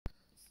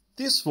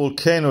This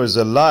volcano is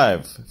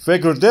alive.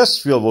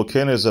 Fagradalsfjall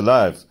volcano is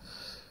alive.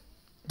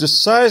 The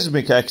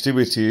seismic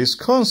activity is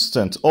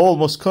constant,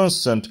 almost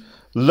constant,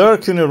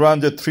 lurking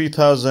around the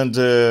 3000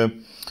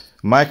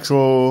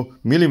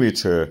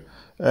 micromillimeter,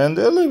 and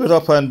a little bit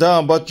up and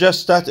down, but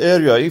just that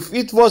area. If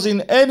it was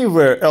in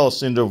anywhere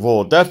else in the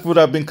world, that would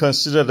have been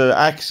considered an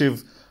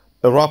active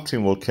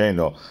erupting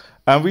volcano.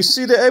 And we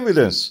see the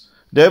evidence.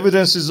 The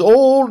evidence is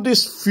all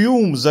these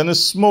fumes and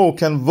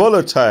smoke and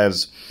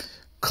volatiles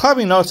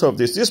coming out of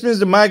this. This means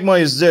the magma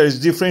is there, it's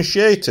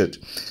differentiated.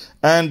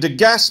 And the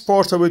gas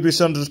part of it, which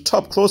is on the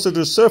top, closer to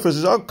the surface,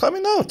 is all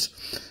coming out.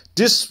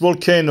 This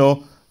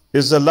volcano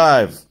is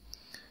alive.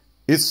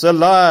 It's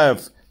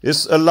alive.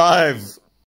 It's alive.